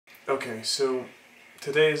Okay, so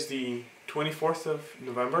today is the 24th of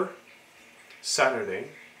November, Saturday,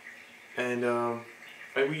 and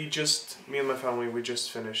me and my family, we just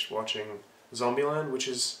finished watching Zombieland, which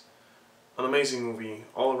is an amazing movie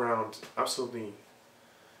all around. Absolutely,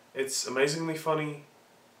 it's amazingly funny.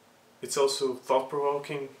 It's also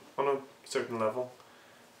thought-provoking on a certain level,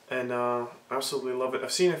 and absolutely love it.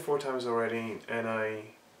 I've seen it 4 times already, and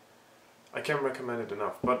I can't recommend it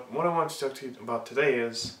enough. But what I want to talk to you about today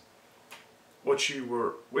is what you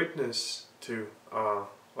were witness to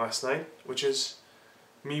last night, which is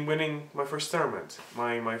me winning my first tournament,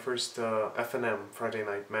 my first FNM, Friday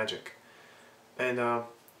Night Magic. And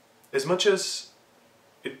as much as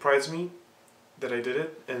it prides me that I did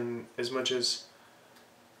it, and as much as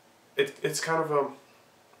it's kind of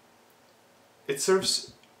it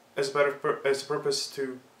serves as as a purpose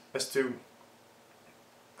to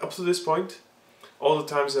up to this point, all the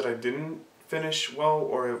times that I didn't finish well,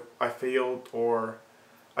 or I failed, or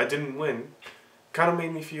I didn't win, kind of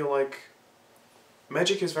made me feel like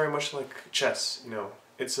Magic is very much like chess. You know,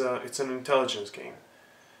 it's an intelligence game.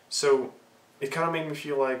 So it kind of made me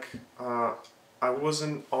feel like I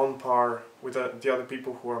wasn't on par with the other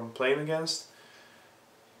people who I'm playing against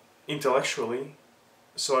intellectually,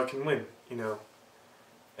 so I can win. You know,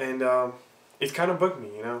 and it kind of bugged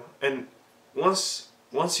me. You know, and once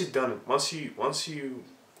you've done it, once you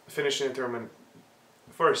finish in a tournament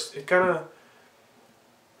first,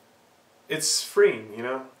 it's freeing, you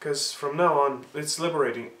know, because from now on it's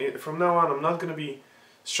liberating. From now on, I'm not gonna be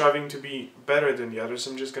striving to be better than the others.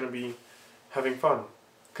 I'm just gonna be having fun.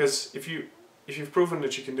 Because if you've proven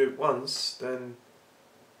that you can do it once, then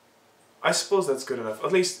I suppose that's good enough.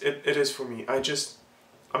 At least it is for me.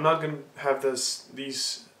 I'm not gonna have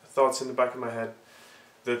these thoughts in the back of my head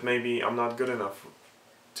that maybe I'm not good enough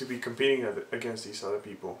to be competing against these other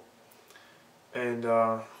people. And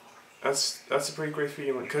that's a pretty great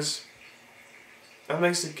feeling, because that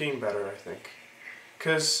makes the game better, I think.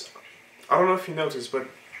 Because I don't know if you noticed, but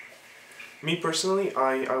me personally,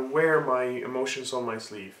 I wear my emotions on my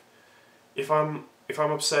sleeve. If I'm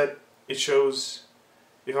upset, it shows.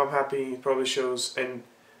 If I'm happy, it probably shows. And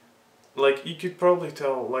like, you could probably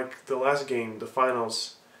tell, like the last game, the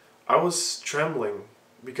finals, I was trembling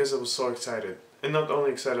because I was so excited. And not only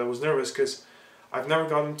excited, I was nervous because I've never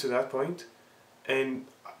gotten to that point. And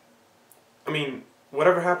I mean,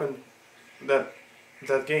 whatever happened that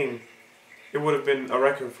game, it would have been a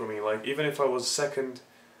record for me. Like, even if I was second,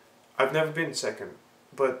 I've never been second,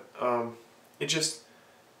 but it just,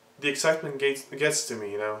 the excitement gets to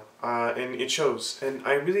me, you know, and it shows. And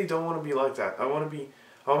I really don't want to be like that. I don't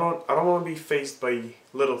want to be faced by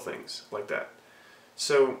little things like that.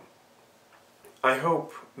 So I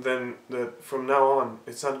hope then that from now on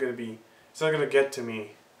it's not gonna get to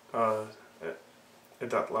me at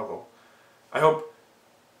that level. I hope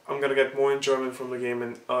I'm gonna get more enjoyment from the game,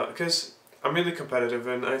 and because I'm really competitive,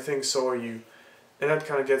 and I think so are you, and that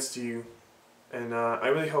kind of gets to you, and I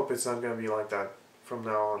really hope it's not gonna be like that from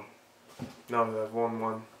now on. Now that I've won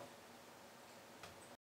one.